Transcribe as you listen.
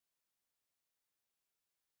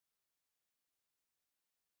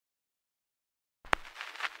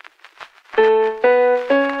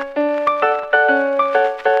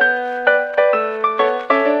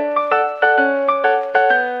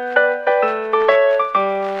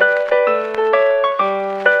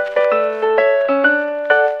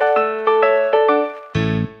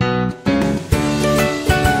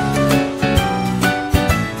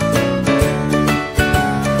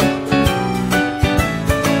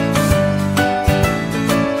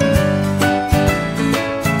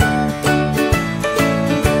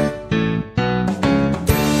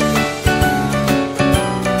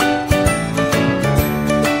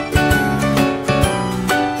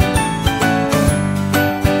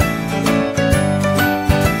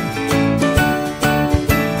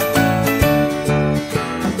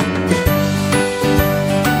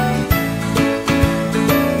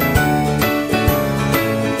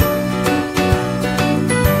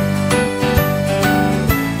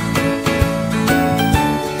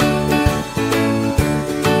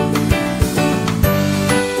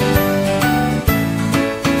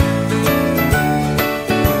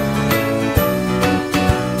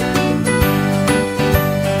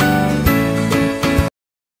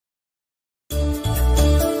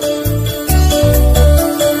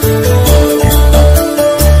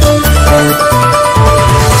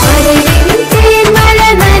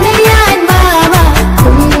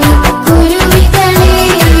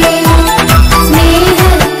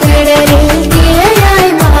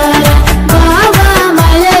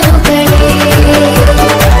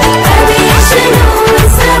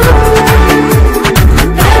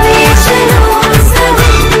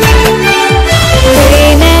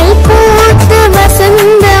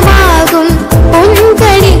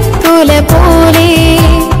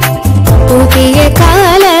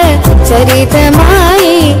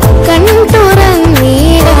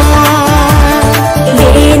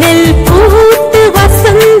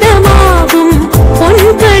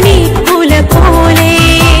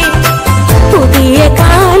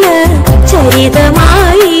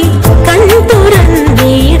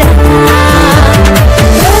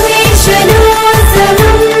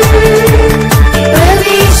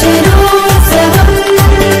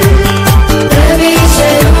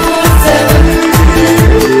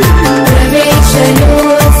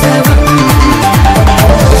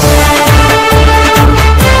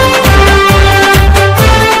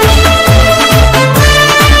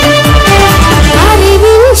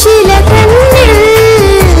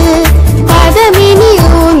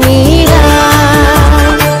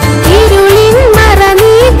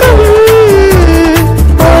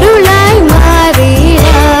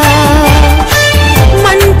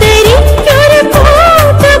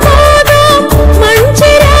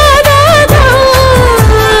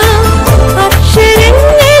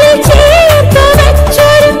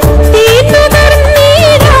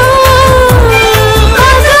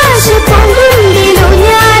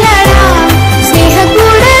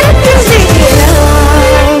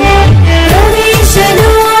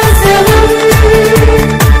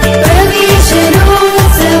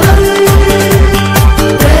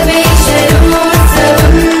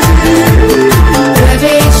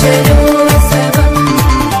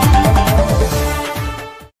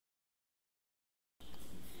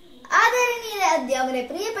അധ്യാപകരെ,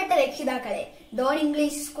 പ്രിയപ്പെട്ട രക്ഷിതാക്കളെ, ഡോൺ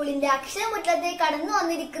ഇംഗ്ലീഷ് സ്കൂളിന്റെ അക്ഷരമുറ്റത്തെ കടന്നു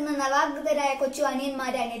വന്നിരിക്കുന്ന നവാഗതരായ കൊച്ചു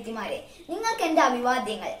അനിയന്മാരെ, അനിയത്തിമാരെ, നിങ്ങൾക്ക് എന്റെ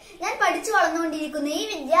അഭിവാദ്യങ്ങൾ. ഞാൻ പഠിച്ചു വളർന്നുകൊണ്ടിരിക്കുന്ന ഈ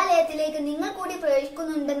വിദ്യാലയത്തിലേക്ക് നിങ്ങൾ കൂടി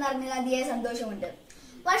പ്രവേശിക്കുന്നുണ്ടെന്ന് അറിഞ്ഞാൽ അതിയായ സന്തോഷമുണ്ട്.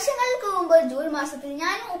 വർഷങ്ങൾക്ക് മുമ്പ് ജൂൺ മാസത്തിൽ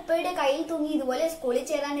ഞാനും ഉപ്പയുടെ കയ്യിൽ തൂങ്ങി ഇതുപോലെ സ്കൂളിൽ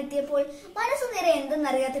ചേരാൻ എത്തിയപ്പോൾ മനസ്സു നിറയെ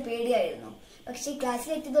എന്തെന്നറിയാത്ത പേടിയായിരുന്നു. പക്ഷേ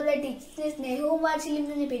ക്ലാസ്സിലെത്തിയതോടെ ടീച്ചേഴ്സിന്റെ സ്നേഹവും വാത്സല്യം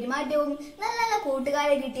നിറഞ്ഞ പെരുമാറ്റവും നല്ല നല്ല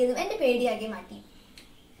കൂട്ടുകാരെ കിട്ടിയതും എന്റെ പേടിയാക്കി മാറ്റി.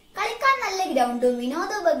 കളിക്കാൻ നല്ല ഗ്രൗണ്ടും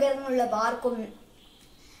വിനോദോപകരണങ്ങളുള്ള പാർക്കും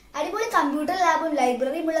അടിപൊളി കമ്പ്യൂട്ടർ ലാബും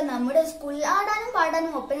ലൈബ്രറിയുമുള്ള നമ്മുടെ സ്കൂളിൽ ആടാനും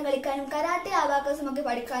പാടാനും ഒപ്പന കളിക്കാനും കരാട്ടെ ആവാക്കസും ഒക്കെ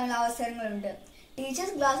പഠിക്കാനുള്ള അവസരങ്ങളുണ്ട്.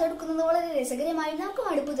 ടീച്ചേഴ്സ് ക്ലാസ് എടുക്കുന്നത് വളരെ രസകരമായി നമുക്ക്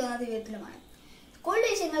മടുപ്പ് തോന്നാത്ത വിധത്തിലുമാണ്. സ്കൂൾ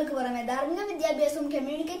വിഷയങ്ങൾക്ക് പുറമെ ധാർമ്മിക വിദ്യാഭ്യാസവും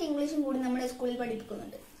കമ്മ്യൂണിക്കേറ്റ് ഇംഗ്ലീഷും കൂടി നമ്മുടെ സ്കൂളിൽ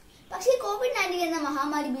പഠിപ്പിക്കുന്നുണ്ട്. പക്ഷേ COVID-19 എന്ന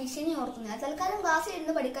മഹാമാരി ഭീഷണി ഓർത്തുനിന്ന് തൽക്കാലം ക്ലാസ്സിൽ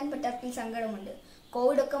ഇരുന്ന് പഠിക്കാൻ പറ്റാത്തതിൽ സങ്കടമുണ്ട്.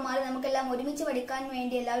 കോവിഡ് ഒക്കെ മാറി നമുക്കെല്ലാം ഒരുമിച്ച് പഠിക്കാൻ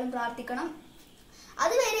വേണ്ടി എല്ലാവരും പ്രാർത്ഥിക്കണം.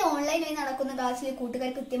 അതുവരെ ഓൺലൈനായി നടക്കുന്ന ക്ലാസ്സിൽ കൂട്ടുകാർ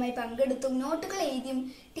കൃത്യമായി പങ്കെടുത്തും നോട്ടുകൾ എഴുതിയും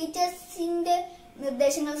ടീച്ചേഴ്സിന്റെ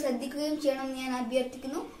നിർദ്ദേശങ്ങൾ ശ്രദ്ധിക്കുകയും ചെയ്യണമെന്ന് ഞാൻ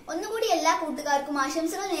അഭ്യർത്ഥിക്കുന്നു. ഒന്നുകൂടി എല്ലാ കൂട്ടുകാർക്കും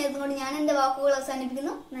ആശംസകൾ നേർന്നുകൊണ്ട് ഞാൻ എന്റെ വാക്കുകൾ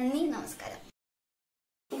അവസാനിപ്പിക്കുന്നു. നന്ദി, നമസ്കാരം.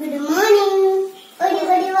 Good morning. Body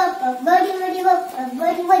body boppa, body body boppa,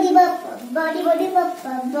 body body boppa, body body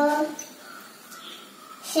boppa.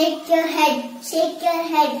 Shake your head, shake your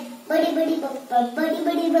head. Body body boppa, body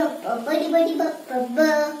body boppa, body body boppa.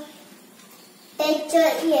 Touch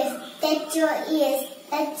your ears, touch your ears,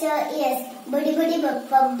 touch your ears. Body body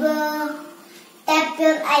boppa. Tap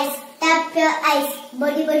your eyes, tap your eyes.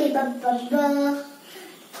 Body body boppa.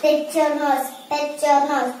 Touch your nose, touch your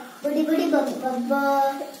nose. Body body boppa.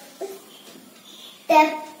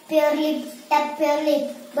 Tap your lips,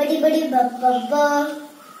 buddy buddy boppa.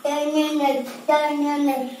 Turn your neck,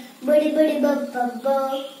 buddy buddy boppa.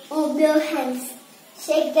 Move your hands,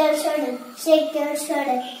 shake your shoulder,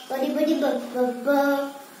 buddy buddy boppa.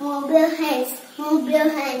 Move your hands,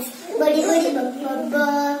 buddy buddy boppa.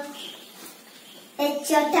 Touch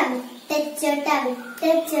your tongue,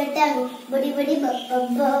 buddy buddy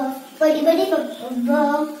boppa. Buddy buddy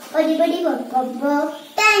boppa.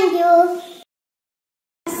 Thank you.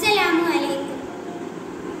 Assalamu alaikum.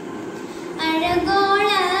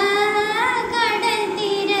 Aragola kadal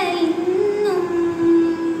thirayunnum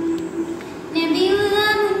nabiyulla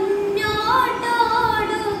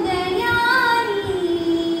munnottodugayayi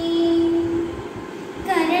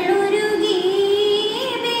karalurugi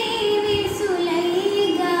baby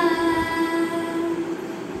Sulaiga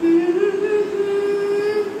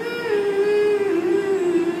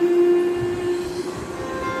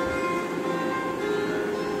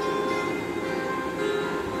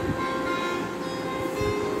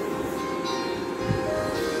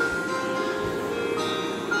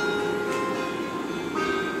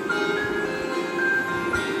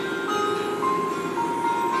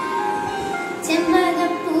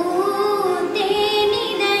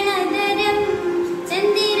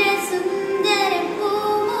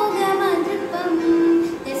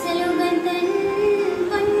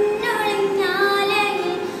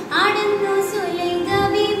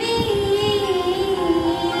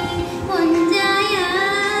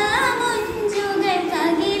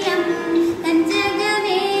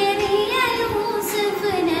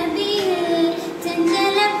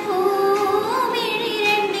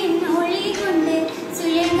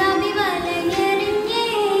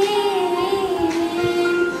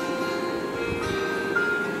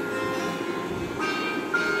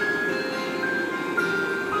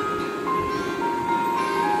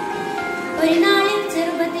ഒരു നാളിൽ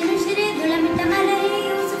ചെറുപ്പത്തിനു ശിരതുളമിട്ട മലരെ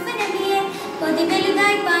യൂസുഫ് നബിയെ കൊതി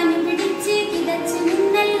വലുതായി പാഞ്ഞു പിടിച്ച് കിതച്ചു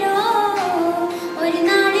നിന്നല്ലോ. ഒരു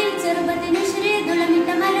നാളിൽ ചെറുപ്പത്തിനു ശിരതുളമിട്ട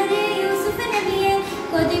മലരെ യൂസുഫ് നബിയെ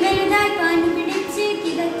കൊതി വലുതായി പാഞ്ഞു പിടിച്ച്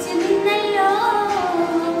കിതച്ചു നിന്നല്ലോ.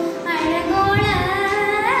 അഴകോള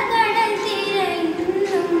കടൽ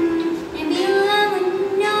തീരയുന്നും നബിയുള്ള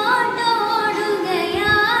മുന്നോട്ടോടുകയായി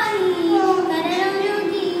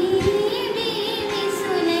കരളൊഴുകി ബീവി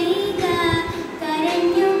സുലൈഖ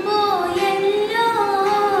കരഞ്ഞു പോയല്ലോ.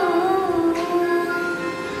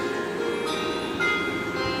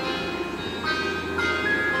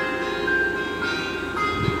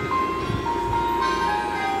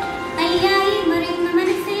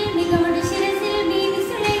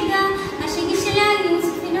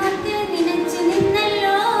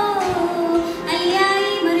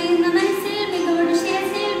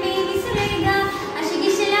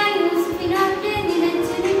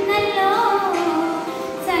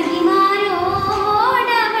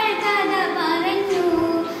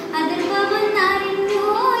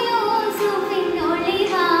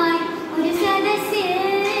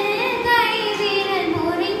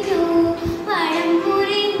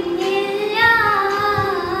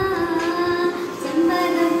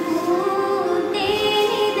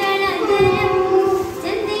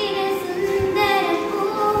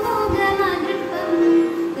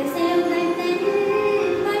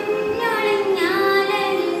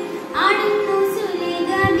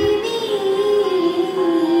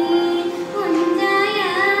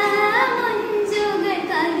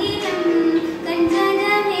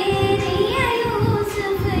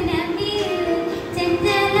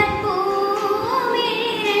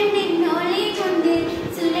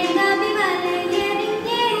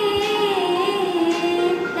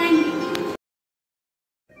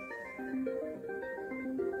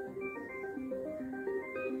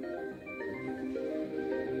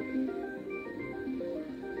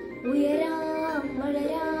 ഉയരാം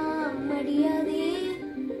വളരാം മടിയാതെ,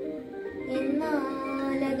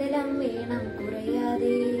 എന്നാലകലം വേണം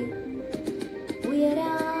കുറയാതെ.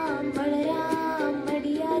 ഉയരാം വളരാം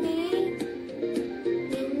മടിയാതെ,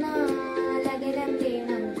 എന്നാലകലം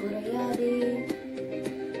വേണം കുറയാതെ.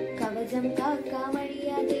 കവചം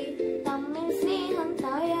കാക്കാമഴിയാതെ തമ്മിൽ സ്നേഹം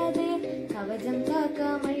തായാതെ, കവചം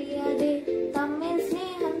കാക്കാമഴിയാതെ തമ്മിൽ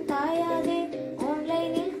സ്നേഹം തായാതെ.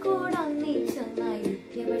 ഓൺലൈനിൽ കൂടെ ഒന്നിച്ചൊന്നായി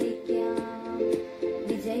വിദ്യ പഠിക്കാം,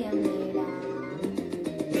 വിജയം നേടാം.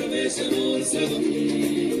 പ്രവേശനോത്സവം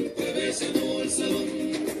പ്രവേശനോത്സവം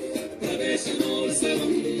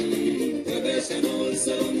പ്രവേശനോത്സവം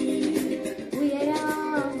പ്രവേശനോത്സവം.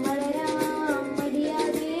 ഉയരാം വളരാം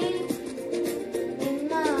മടിയാതെ,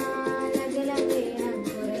 എന്നാലകലം വേണം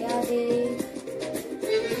കുറയാതെ.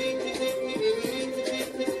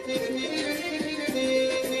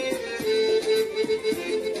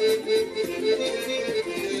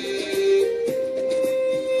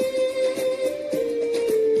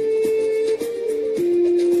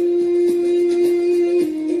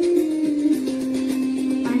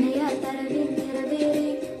 അണയാത്തറവിൽ നിറവേറി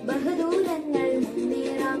ബഹദൂരങ്ങൾ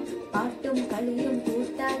മുന്നേറാം, പാട്ടും കളിയും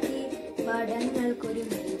കൂട്ടാക്കി പാടങ്ങൾക്കൊരു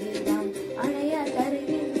മേലെഴുതാം.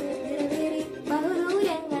 അണയാത്തറവിൽ നിറവേറി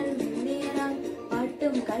ബഹദൂരങ്ങൾ മുന്നേറാം,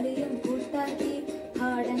 പാട്ടും കളിയും കൂട്ടാക്കി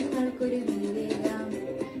പാടങ്ങൾക്കൊരു മേലെഴുതാം.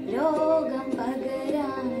 രോഗം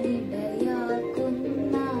പകരാനിടയാക്കുന്ന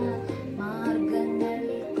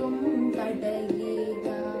മാർഗങ്ങൾക്കും തടയുക.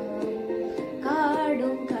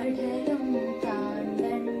 കാടും കടലും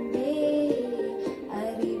താണ്ടണ്ടേ,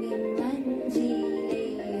 അറിവിൻ മഞ്ചിലേറണ്ടേ.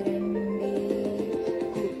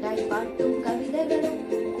 കൂട്ടായി പാട്ടും കവിതകളും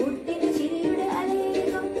കൂട്ടിന് ചിരിയുടെ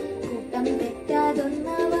അലേകം, കൂട്ടം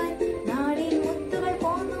തെറ്റാതൊന്നാവാൻ നാടിൻ മുത്തുകൾ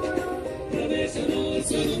പോന്നോളൂ.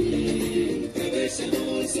 പ്രവേശനോത്സവം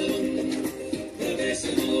പ്രവേശനോത്സവം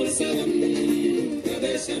പ്രവേശനോത്സവം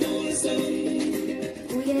പ്രവേശനോത്സവം.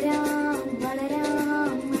 ഉയരാം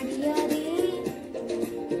വളരാം മടിയാതെ,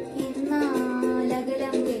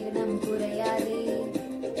 എന്നാലകലം വേണം കുറയാതെ.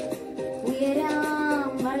 ഉയരാം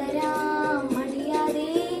വളരാം മടിയാതെ,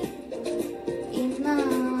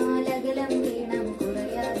 എന്നാലകലം വേണം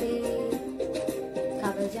കുറയാതെ.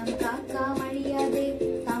 കവചം കാക്കാമഴിയാതെ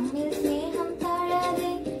തമ്മിൽ സ്നേഹം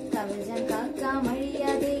താഴാതെ, കവചം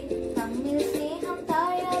കാക്കാമഴിയാതെ തമ്മിൽ സ്നേഹം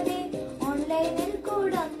താഴാതെ. ഓൺലൈനിൽ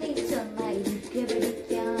കൂടെ ഒന്നിച്ചൊന്നായി വിദ്യ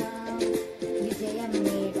പഠിക്കാം, വിജയം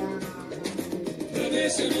നേടാം.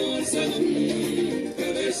 പ്രവേശനോത്സവം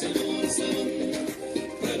പ്രവേശനോത്സവം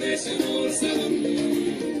പ്രവേശനോത്സവം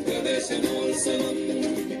പ്രവേശനോത്സവം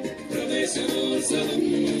പ്രവേശനോത്സവം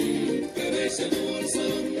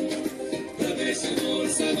പ്രവേശനോത്സവം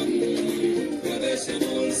പ്രവേശനോത്സവം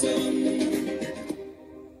പ്രവേശനോത്സവം.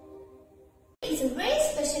 It's a very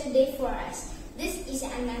special day for us. This is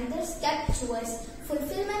another step towards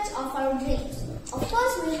fulfillment of our dreams. Of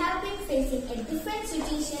course, we have been facing a different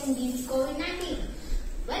situation due to COVID-19.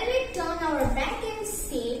 When we turn our back and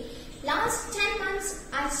say, last 10 months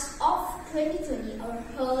as of 2020, our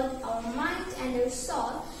heart, our mind and our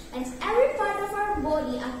soul and every part of our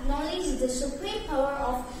body acknowledge the supreme power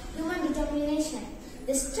of human determination,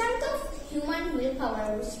 the strength of human willpower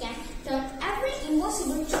which can turn every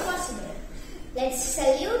impossible to possible. Let's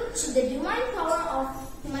salute to the divine power of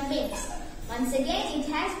human beings. Once again, it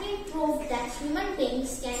has been proved that human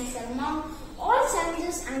beings can surmount all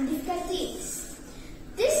challenges and difficulties.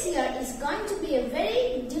 This year is going to be a very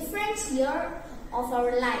different year of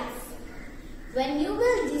our life. When you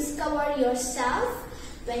will discover yourself,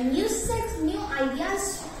 when you set new ideas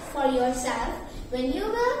for yourself, when you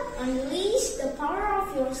will unleash the power of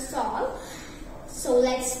your soul. So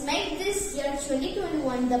let's make this year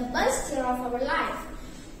 2021 the best year of our life.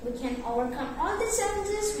 We can overcome all the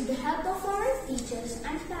challenges with the help of our teachers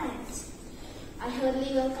and parents. I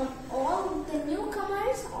heartily welcome all the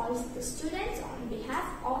newcomers, all the students on behalf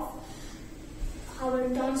of our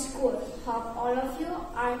town school. Hope all of you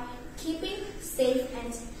are keeping safe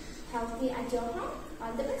and healthy at your home.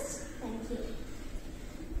 All the best. Thank you.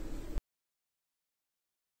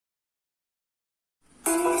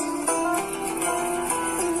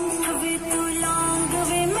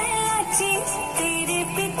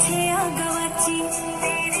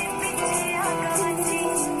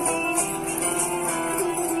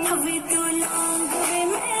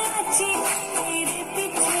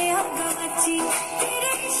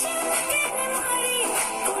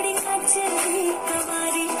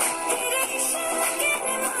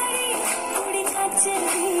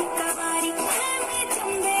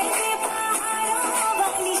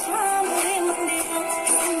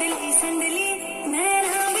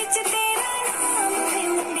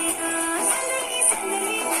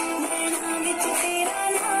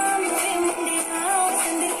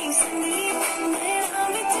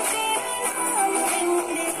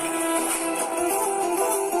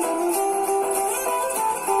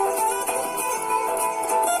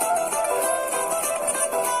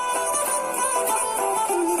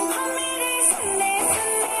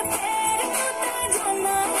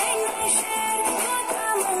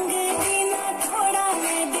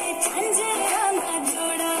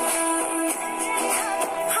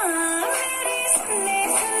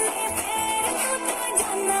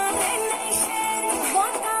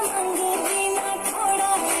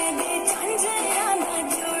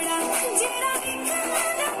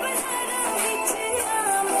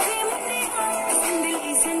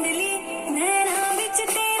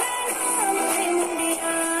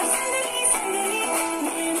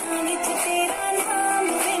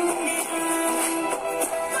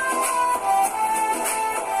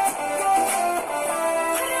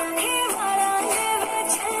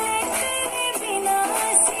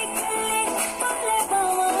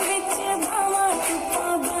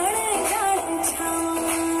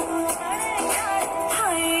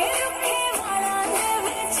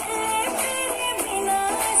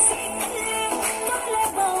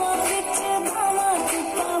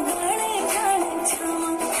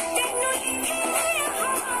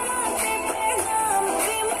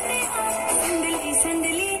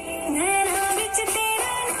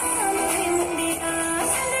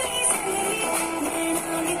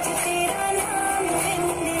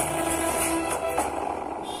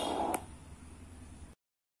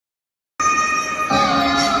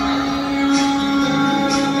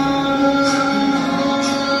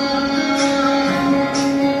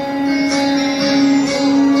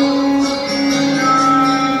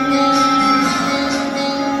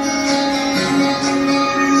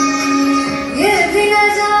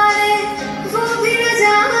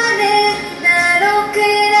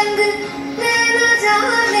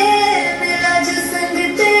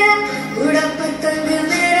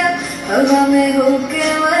 हवा में होके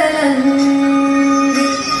मलंग,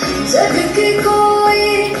 जग की कोई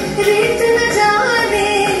रीत न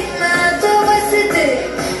जाने, मैं तो बस तेरे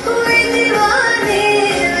हुई दीवानी,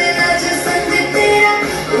 मेरा जो संग तेरा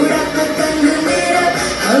उड़ा पतंग मेरा,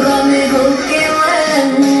 हवा में होके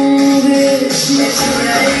मलंग। मैं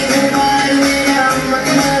चुराई घर बार मेरा,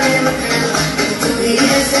 मखना रे मखना, तू ही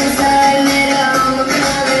है संसार मेरा,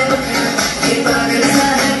 मखना रे मखना, ये पागल सा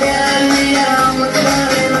है प्यार मेरा, मखना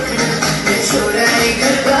रे मखना। मैं चुराई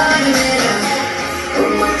घर बार मेरा, ओ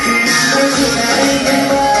मखना, मैं चुराई घर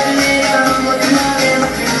बार मेरा, मखना रे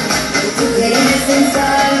मखना, तू ही है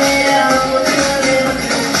संसार मेरा, मखना रे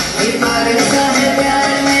मखना, ये पागल सा है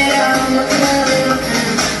प्यार मेरा, मखना रे मखना।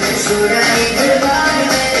 मैं चुराई घर बार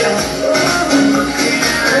मेरा, ओ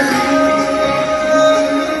मखना।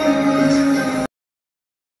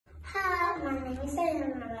 Hi, my name is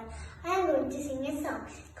Sayonara. I am going to sing a song.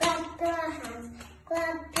 Clap your hands,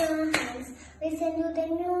 clap your hands. Listen to the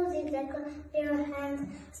music, clap your hands.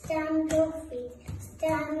 Stamp your feet,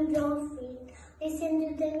 stamp your feet. Listen to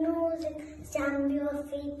the music, stamp your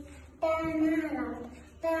feet. Turn around,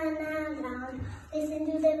 turn around. Listen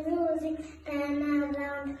to the music, turn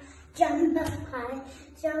around. Jump up high,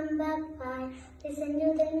 jump up high. Listen to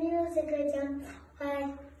the music, jump high.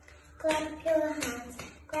 Clap your hands,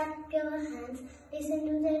 clap your hands. Listen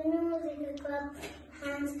to the music, clap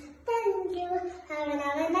hands. Thank you. Have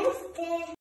a nice day.